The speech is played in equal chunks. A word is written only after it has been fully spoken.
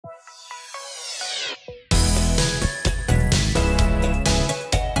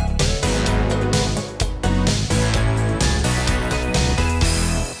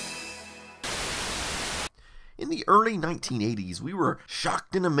the early 1980s, we were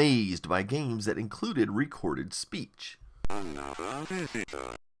shocked and amazed by games that included recorded speech. Another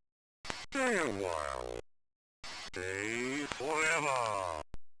visitor. Stay a while. Stay forever.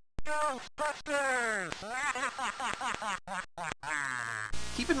 Ghostbusters!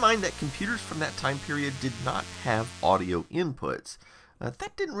 Keep in mind that computers from that time period did not have audio inputs.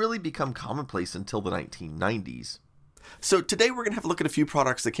 That didn't really become commonplace until the 1990s. So today we're going to have a look at a few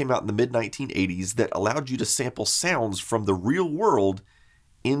products that came out in the mid-1980s that allowed you to sample sounds from the real world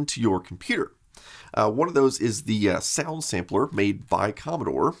into your computer. One of those is the Sound Sampler made by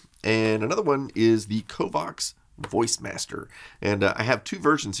Commodore, and another one is the Covox Voicemaster. And I have two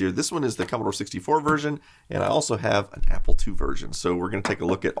versions here. This one is the Commodore 64 version, and I also have an Apple II version. So we're going to take a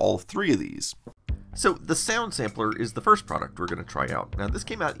look at all three of these. So the Sound Sampler is the first product we're going to try out. Now this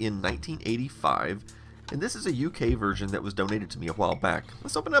came out in 1985, and this is a UK version that was donated to me a while back.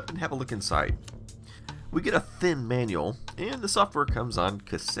 Let's open it up and have a look inside. We get a thin manual, and the software comes on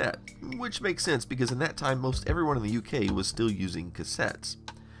cassette, which makes sense because in that time most everyone in the UK was still using cassettes.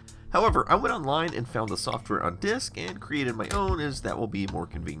 However, I went online and found the software on disk and created my own, as that will be more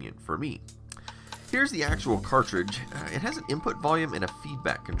convenient for me. Here's the actual cartridge. It has an input volume and a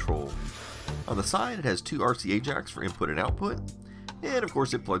feedback control. On the side it has two RCA jacks for input and output, and of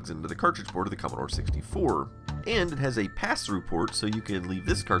course it plugs into the cartridge port of the Commodore 64. And it has a pass-through port, so you can leave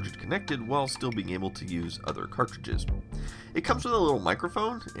this cartridge connected while still being able to use other cartridges. It comes with a little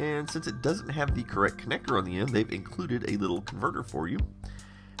microphone, and since it doesn't have the correct connector on the end, they've included a little converter for you.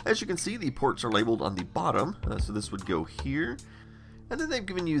 As you can see, the ports are labeled on the bottom, so this would go here. And then they've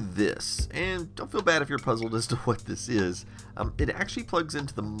given you this, and don't feel bad if you're puzzled as to what this is. It actually plugs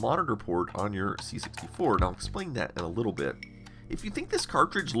into the monitor port on your C64, and I'll explain that in a little bit. If you think this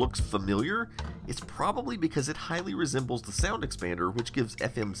cartridge looks familiar, it's probably because it highly resembles the Sound Expander, which gives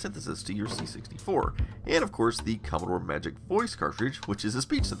FM synthesis to your C64, and of course the Commodore Magic Voice cartridge, which is a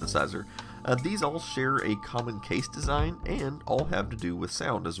speech synthesizer. These all share a common case design and all have to do with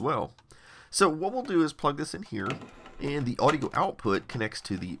sound as well. So what we'll do is plug this in here, and the audio output connects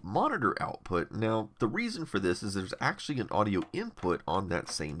to the monitor output. Now the reason for this is there's actually an audio input on that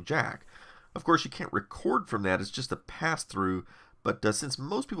same jack. Of course, you can't record from that, it's just a pass-through, but since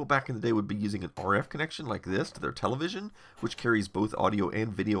most people back in the day would be using an RF connection like this to their television, which carries both audio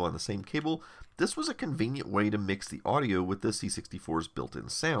and video on the same cable, this was a convenient way to mix the audio with the C64's built-in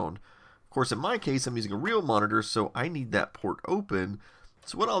sound. Of course, in my case, I'm using a real monitor, so I need that port open.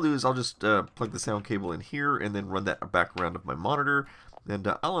 So what I'll do is I'll just plug the sound cable in here and then run that back around of my monitor. And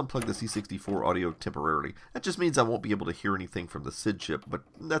I'll unplug the C64 audio temporarily. That just means I won't be able to hear anything from the SID chip, but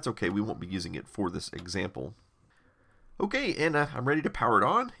that's okay, we won't be using it for this example. Okay, and I'm ready to power it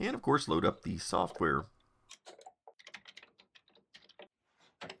on, and of course load up the software.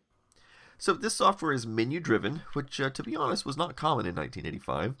 So this software is menu driven, which to be honest was not common in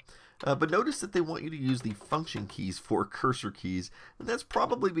 1985. But notice that they want you to use the function keys for cursor keys, and that's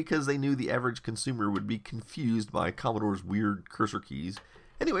probably because they knew the average consumer would be confused by Commodore's weird cursor keys.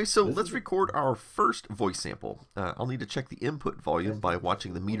 Anyway, so let's record our first voice sample. I'll need to check the input volume by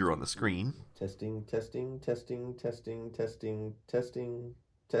watching the meter on the screen. Testing, testing, testing, testing, testing, testing,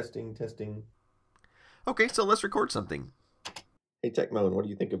 testing, testing. Okay, so let's record something. Hey Techmoan, what do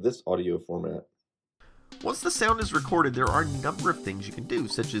you think of this audio format? Once the sound is recorded, there are a number of things you can do,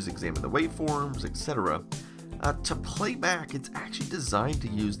 such as examine the waveforms, etc. To play back, it's actually designed to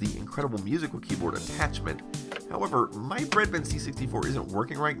use the incredible musical keyboard attachment. However, my Breadman C64 isn't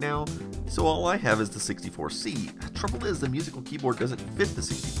working right now, so all I have is the 64C. Trouble is, the musical keyboard doesn't fit the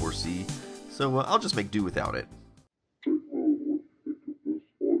 64C, so I'll just make do without it.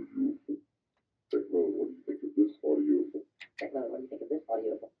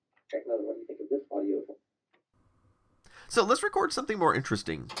 So let's record something more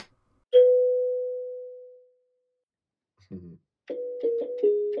interesting.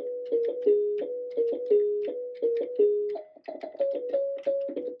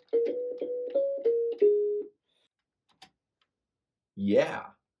 Yeah.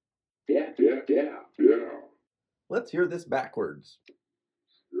 Yeah. Let's hear this backwards.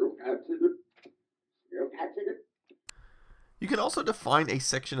 You can also define a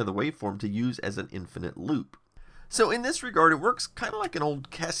section of the waveform to use as an infinite loop. So in this regard, it works kind of like an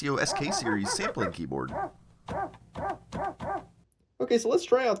old Casio SK series sampling keyboard. Okay, so let's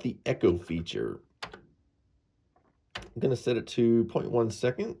try out the echo feature. I'm going to set it to 0.1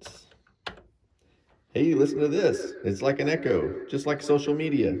 seconds. Hey, listen to this. It's like an echo, just like social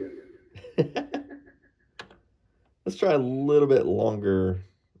media. Let's try a little bit longer.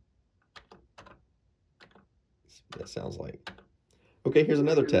 Let's see what that sounds like. Okay, here's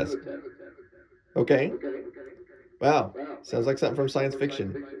another test. Okay. Wow, sounds like something from science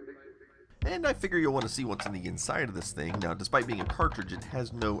fiction. And I figure you'll want to see what's in the inside of this thing. Now, despite being a cartridge, it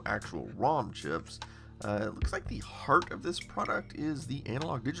has no actual ROM chips. It looks like the heart of this product is the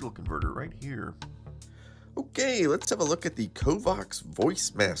analog digital converter right here. Okay, let's have a look at the Covox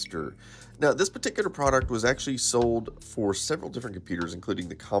Voicemaster. Now, this particular product was actually sold for several different computers, including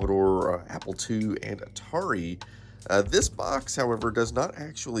the Commodore, Apple II, and Atari. This box, however, does not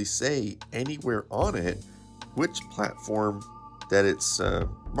actually say anywhere on it which platform that it's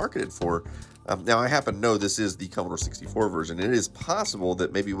marketed for. Now, I happen to know this is the Commodore 64 version. It is possible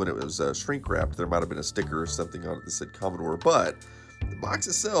that maybe when it was shrink wrapped, there might have been a sticker or something on it that said Commodore, but the box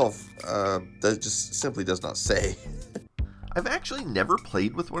itself that just simply does not say. I've actually never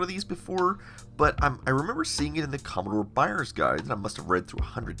played with one of these before, but I remember seeing it in the Commodore Buyer's Guide that I must have read through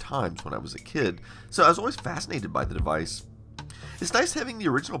 100 times when I was a kid, so I was always fascinated by the device. It's nice having the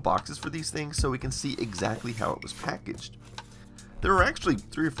original boxes for these things so we can see exactly how it was packaged. There are actually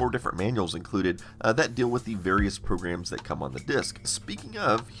 3 or 4 different manuals included that deal with the various programs that come on the disc. Speaking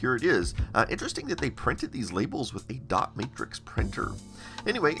of, here it is. Interesting that they printed these labels with a dot matrix printer.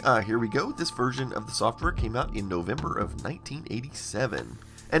 Anyway, here we go. This version of the software came out in November of 1987.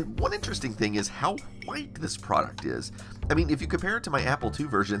 And one interesting thing is how white this product is. I mean, if you compare it to my Apple II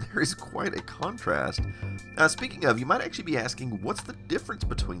version, there is quite a contrast. Speaking of, you might actually be asking, what's the difference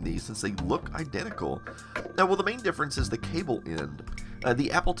between these since they look identical? Well, the main difference is the cable end.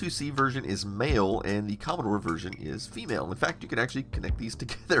 The Apple IIc version is male and the Commodore version is female. In fact, you could actually connect these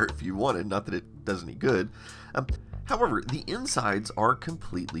together if you wanted, not that it does any good. However, the insides are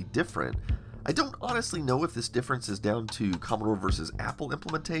completely different. I don't honestly know if this difference is down to Commodore versus Apple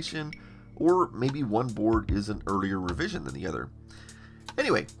implementation, or maybe one board is an earlier revision than the other.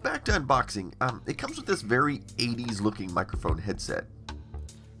 Anyway, back to unboxing. It comes with this very 80s looking microphone headset.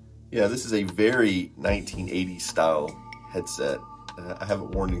 Yeah, this is a very 1980s style headset. I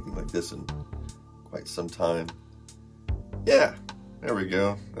haven't worn anything like this in quite some time. Yeah, there we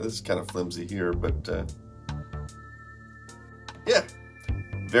go. Now, this is kind of flimsy here, but yeah,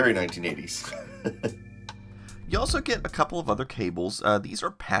 very 1980s. You also get a couple of other cables. These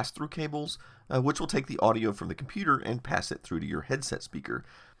are pass-through cables, which will take the audio from the computer and pass it through to your headset speaker.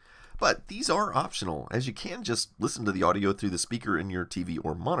 But these are optional, as you can just listen to the audio through the speaker in your TV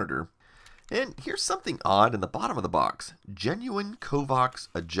or monitor. And here's something odd in the bottom of the box. Genuine Covox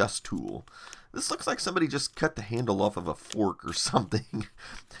adjust tool. This looks like somebody just cut the handle off of a fork or something.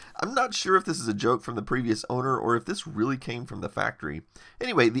 I'm not sure if this is a joke from the previous owner or if this really came from the factory.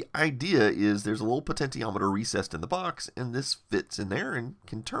 Anyway, the idea is there's a little potentiometer recessed in the box, and this fits in there and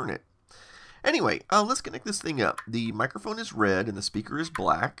can turn it. Anyway, let's connect this thing up. The microphone is red and the speaker is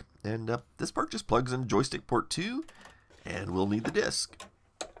black, and this part just plugs in joystick port 2, and we'll need the disc.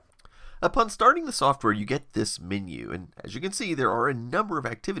 Upon starting the software, you get this menu, and as you can see, there are a number of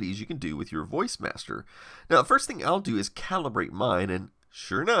activities you can do with your Voicemaster. Now, the first thing I'll do is calibrate mine, and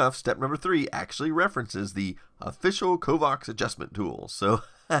sure enough, step number 3 actually references the official Covox adjustment tool, so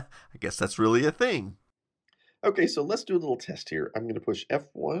I guess that's really a thing. Okay, so let's do a little test here. I'm going to push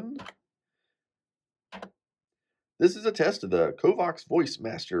F1. This is a test of the Covox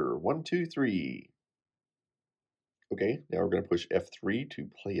Voicemaster 1, 2, 3. Okay, now we're going to push F3 to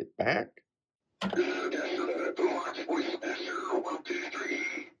play it back.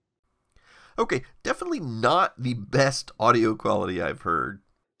 Okay, definitely not the best audio quality I've heard.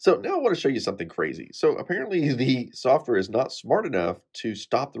 So now I want to show you something crazy. So apparently the software is not smart enough to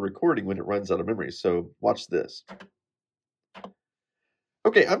stop the recording when it runs out of memory. So watch this.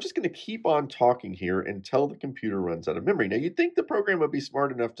 Okay, I'm just going to keep on talking here until the computer runs out of memory. Now, you'd think the program would be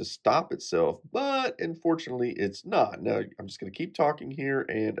smart enough to stop itself, but unfortunately, it's not. Now, I'm just going to keep talking here,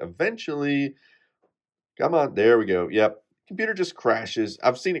 and eventually, come on, there we go. Yep, computer just crashes.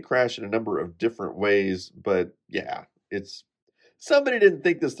 I've seen it crash in a number of different ways, but yeah, somebody didn't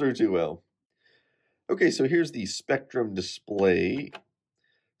think this through too well. Okay, so here's the spectrum display.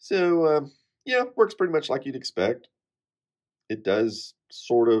 So, yeah, works pretty much like you'd expect. It does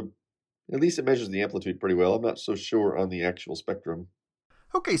sort of, at least it measures the amplitude pretty well. I'm not so sure on the actual spectrum.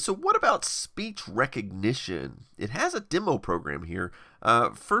 Okay, so what about speech recognition? It has a demo program here.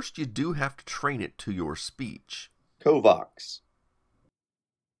 First, you do have to train it to your speech. Covox,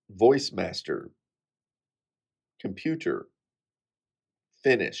 Voicemaster, Computer,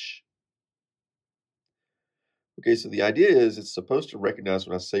 Finish. Okay, so the idea is it's supposed to recognize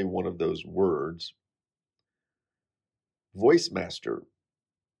when I say one of those words. Voicemaster,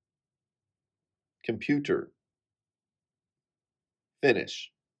 Computer,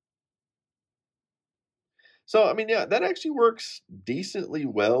 Finish. So, I mean, yeah, that actually works decently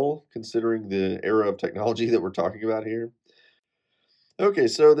well considering the era of technology that we're talking about here. Okay,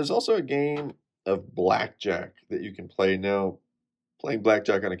 so there's also a game of blackjack that you can play. Now, playing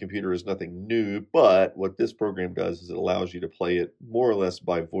blackjack on a computer is nothing new, but what this program does is it allows you to play it more or less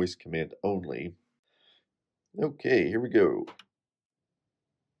by voice command only. Okay, here we go.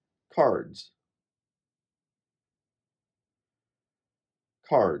 Cards.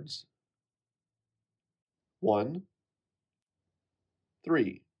 Cards. 1,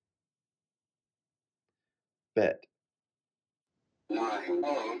 3. Bet. 9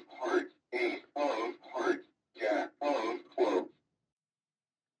 of hearts, 8 of hearts, jack of clubs,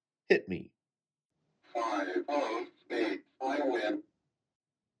 Hit me. 5 of spades, I win.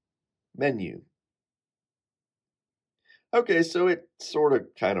 Menu. Okay, so it sort of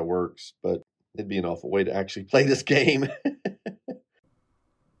kind of works, but it'd be an awful way to actually play this game.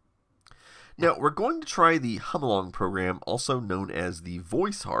 Now, we're going to try the hum along program, also known as the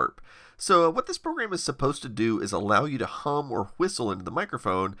voice harp. So what this program is supposed to do is allow you to hum or whistle into the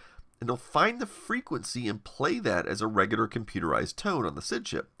microphone, and it'll find the frequency and play that as a regular computerized tone on the SID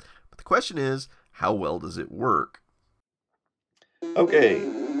chip. But the question is, how well does it work? Okay.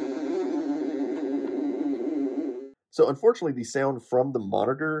 So unfortunately, the sound from the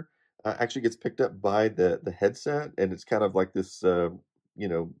monitor actually gets picked up by the headset, and it's kind of like this,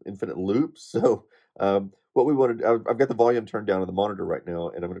 infinite loop. So what we wanted, I've got the volume turned down on the monitor right now,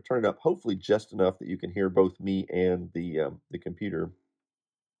 and I'm going to turn it up, hopefully just enough that you can hear both me and the computer.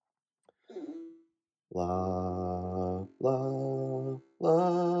 La la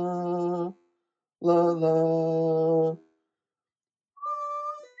la la la.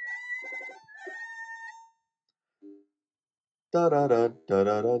 Da da da da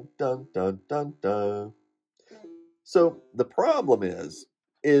da da dun dun dun dun. So the problem is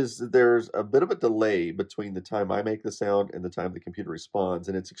that there's a bit of a delay between the time I make the sound and the time the computer responds,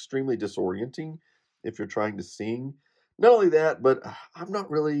 and it's extremely disorienting if you're trying to sing. Not only that, but I'm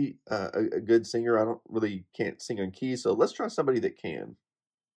not really a good singer. I don't really can't sing on key, so let's try somebody that can.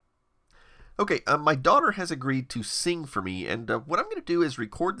 Okay, my daughter has agreed to sing for me, and what I'm going to do is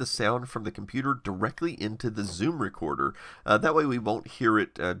record the sound from the computer directly into the Zoom recorder. That way we won't hear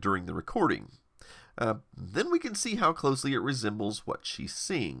it during the recording. Then we can see how closely it resembles what she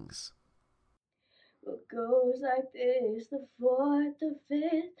sings. What goes like this, the fourth, the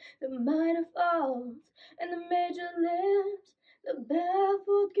fifth, the minor falls, and the major lifts, the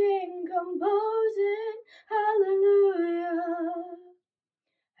baffled king composing, hallelujah,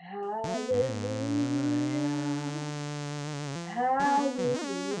 hallelujah,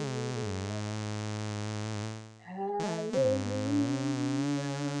 hallelujah, hallelujah,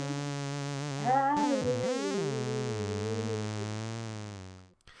 hallelujah.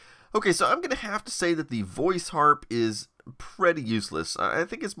 Okay, so I'm going to have to say that the voice harp is pretty useless. I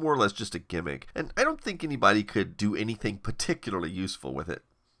think it's more or less just a gimmick, and I don't think anybody could do anything particularly useful with it.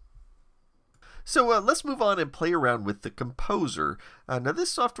 So let's move on and play around with the Composer. Now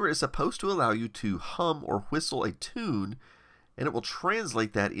this software is supposed to allow you to hum or whistle a tune, and it will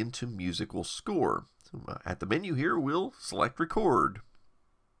translate that into musical score. So, at the menu here, we'll select Record.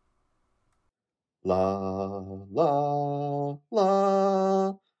 La la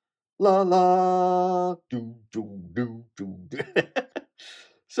la la la do do do do.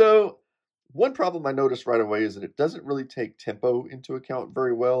 So one problem I noticed right away is that it doesn't really take tempo into account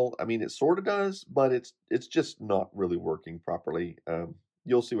very well. I mean, it sort of does, but it's just not really working properly.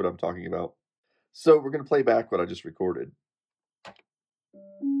 You'll see what I'm talking about. So we're going to play back what I just recorded.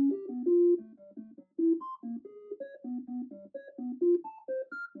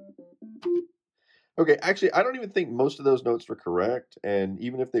 Okay, actually, I don't even think most of those notes were correct, and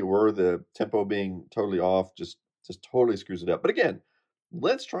even if they were, the tempo being totally off just totally screws it up. But again,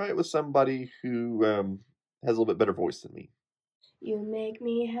 let's try it with somebody who has a little bit better voice than me. You make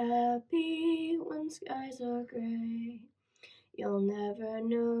me happy when skies are gray. You'll never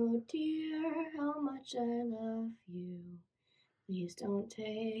know, dear, how much I love you. Please don't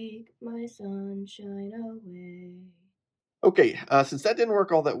take my sunshine away. Okay, since that didn't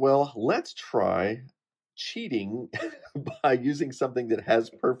work all that well, let's try cheating by using something that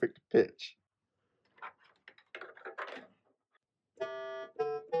has perfect pitch.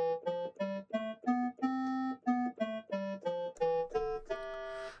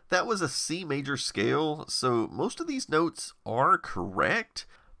 That was a C major scale, so most of these notes are correct,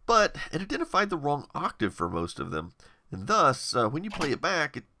 but it identified the wrong octave for most of them, and thus, when you play it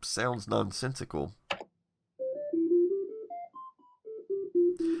back, it sounds nonsensical.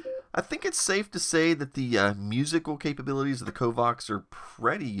 I think it's safe to say that the musical capabilities of the Covox are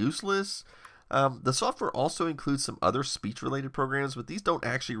pretty useless. The software also includes some other speech-related programs, but these don't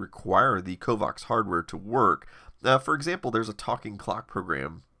actually require the Covox hardware to work. For example, there's a talking clock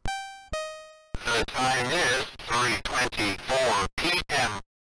program. The time is 3:24 p.m.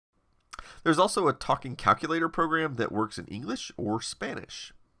 There's also a talking calculator program that works in English or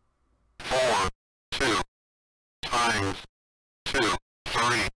Spanish. 4, 2 times 2,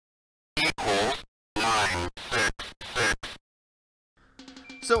 3 equals 9, 6, 6.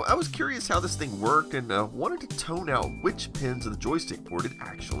 So I was curious how this thing worked and wanted to tone out which pins of the joystick port it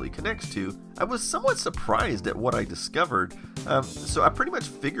actually connects to. I was somewhat surprised at what I discovered, so I pretty much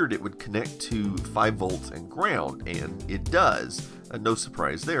figured it would connect to 5 volts and ground, and it does. No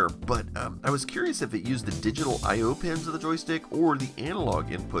surprise there, but I was curious if it used the digital I/O pins of the joystick or the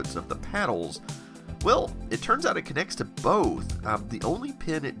analog inputs of the paddles. Well, it turns out it connects to both. The only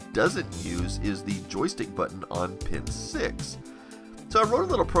pin it doesn't use is the joystick button on pin 6. So I wrote a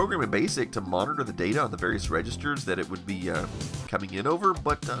little program in BASIC to monitor the data on the various registers that it would be coming in over,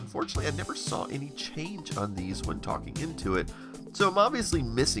 but unfortunately I never saw any change on these when talking into it, so I'm obviously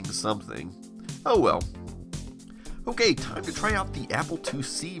missing something. Oh well. Okay, time to try out the Apple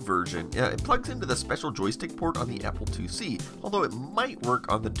IIc version. It plugs into the special joystick port on the Apple IIc, although it might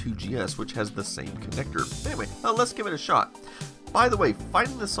work on the 2GS, which has the same connector. Anyway, let's give it a shot. By the way,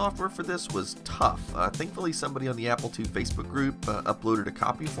 finding the software for this was tough. Thankfully, somebody on the Apple II Facebook group uploaded a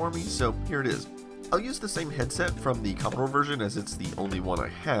copy for me, so here it is. I'll use the same headset from the Commodore version as it's the only one I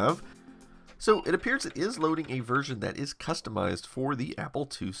have. So it appears it is loading a version that is customized for the Apple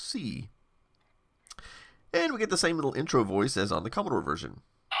IIc. And we get the same little intro voice as on the Commodore version.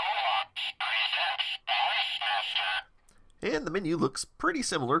 And the menu looks pretty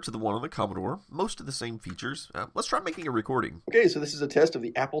similar to the one on the Commodore, most of the same features. Let's try making a recording. Okay, so this is a test of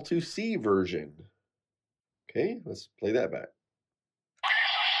the Apple IIc version. Okay, let's play that back.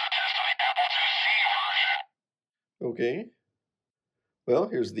 Okay. Well,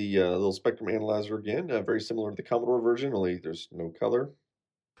 here's the little spectrum analyzer again, very similar to the Commodore version, only there's no color.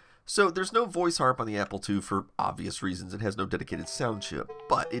 So there's no voice harp on the Apple II for obvious reasons. It has no dedicated sound chip,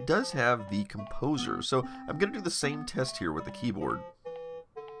 but it does have the composer. So I'm going to do the same test here with the keyboard.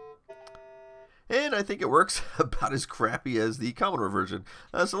 And I think it works about as crappy as the Commodore version.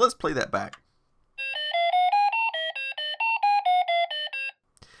 So let's play that back.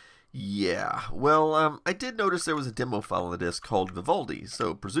 Yeah, well, I did notice there was a demo file on the disk called Vivaldi,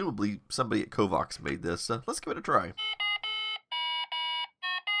 so presumably somebody at Covox made this. Let's give it a try.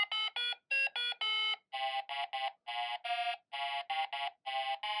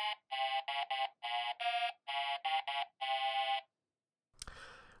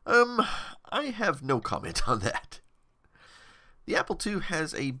 I have no comment on that. The Apple II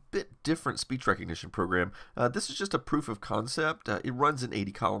has a bit different speech recognition program. This is just a proof of concept. It runs in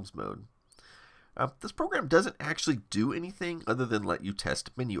 80 columns mode. This program doesn't actually do anything other than let you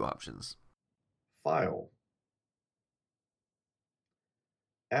test menu options. File.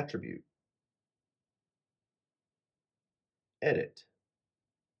 Attribute. Edit.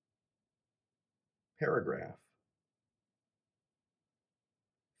 Paragraph.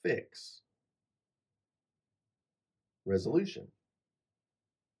 Fix. Resolution.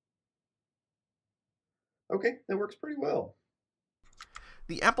 Okay, that works pretty well.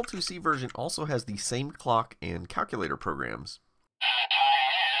 The Apple IIc version also has the same clock and calculator programs.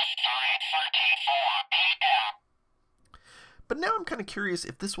 But now I'm kind of curious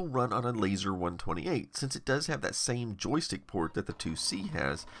if this will run on a Laser 128, since it does have that same joystick port that the IIc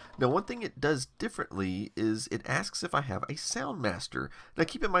has. Now, one thing it does differently is it asks if I have a Soundmaster. Now,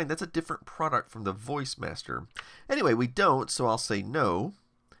 keep in mind, that's a different product from the Voicemaster. Anyway, we don't, so I'll say no.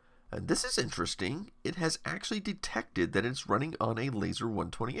 And this is interesting. It has actually detected that it's running on a Laser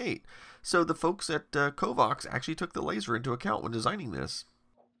 128. So the folks at Covox actually took the laser into account when designing this.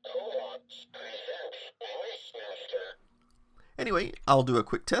 Covox presents Voicemaster. Anyway, I'll do a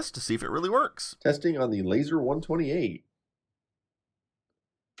quick test to see if it really works. Testing on the Laser 128.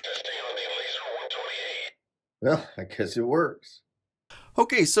 Testing on the Laser 128. Well, I guess it works.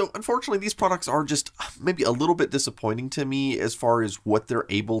 Okay, so unfortunately these products are just maybe a little bit disappointing to me as far as what they're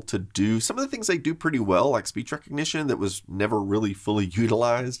able to do. Some of the things they do pretty well, like speech recognition, that was never really fully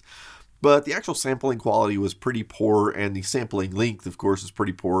utilized. But the actual sampling quality was pretty poor, and the sampling length, of course, is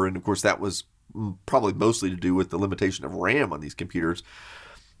pretty poor. And of course, that was probably mostly to do with the limitation of RAM on these computers.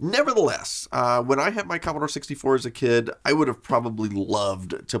 Nevertheless, when I had my Commodore 64 as a kid, I would have probably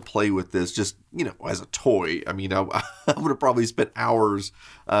loved to play with this just, as a toy. I mean, I would have probably spent hours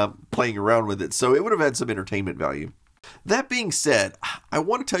playing around with it, so it would have had some entertainment value. That being said, I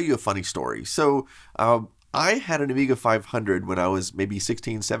want to tell you a funny story. So I had an Amiga 500 when I was maybe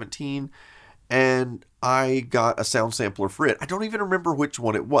 16, 17, and I got a sound sampler for it. I don't even remember which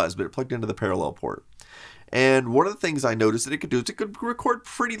one it was, but it plugged into the parallel port. And one of the things I noticed that it could do is it could record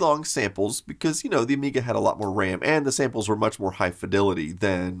pretty long samples because, you know, the Amiga had a lot more RAM and the samples were much more high fidelity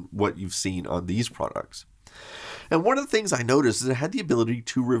than what you've seen on these products. And one of the things I noticed is it had the ability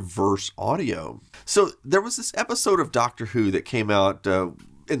to reverse audio. So there was this episode of Doctor Who that came out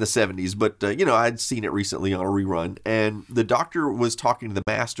in the 70s, but, you know, I'd seen it recently on a rerun, and the Doctor was talking to the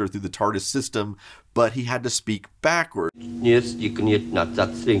Master through the TARDIS system, but he had to speak backwards. Yes, you can yet not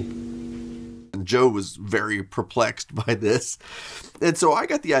that thing. And Joe was very perplexed by this. And so I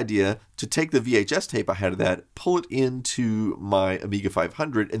got the idea to take the VHS tape I had of that, pull it into my Amiga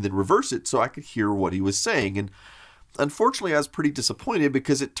 500, and then reverse it so I could hear what he was saying. And unfortunately, I was pretty disappointed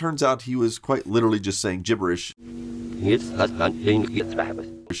because it turns out he was quite literally just saying gibberish.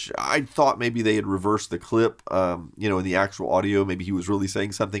 I thought maybe they had reversed the clip, you know, in the actual audio. Maybe he was really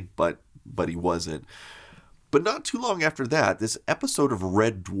saying something, but he wasn't. But not too long after that, this episode of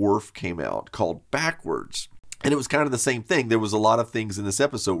Red Dwarf came out called Backwards. And it was kind of the same thing. There was a lot of things in this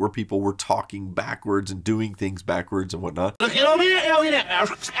episode where people were talking backwards and doing things backwards and whatnot.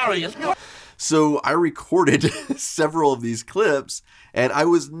 So I recorded several of these clips, and I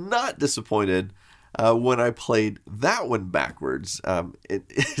was not disappointed when I played that one backwards.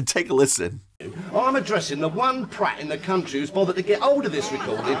 Take a listen. I'm addressing the one prat in the country who's bothered to get hold of this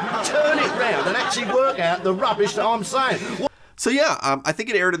recording, turn it round and actually work out the rubbish that I'm saying. So yeah, I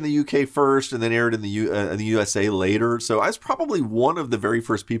think it aired in the UK first and then aired in the USA later. So I was probably one of the very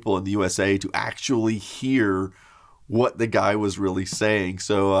first people in the USA to actually hear what the guy was really saying.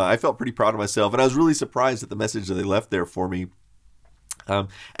 So I felt pretty proud of myself, and I was really surprised at the message that they left there for me.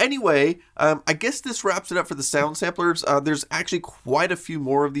 Anyway, I guess this wraps it up for the sound samplers. There's actually quite a few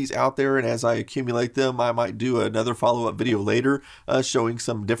more of these out there, and as I accumulate them, I might do another follow-up video later showing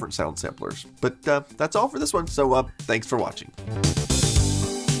some different sound samplers. But that's all for this one, so thanks for watching.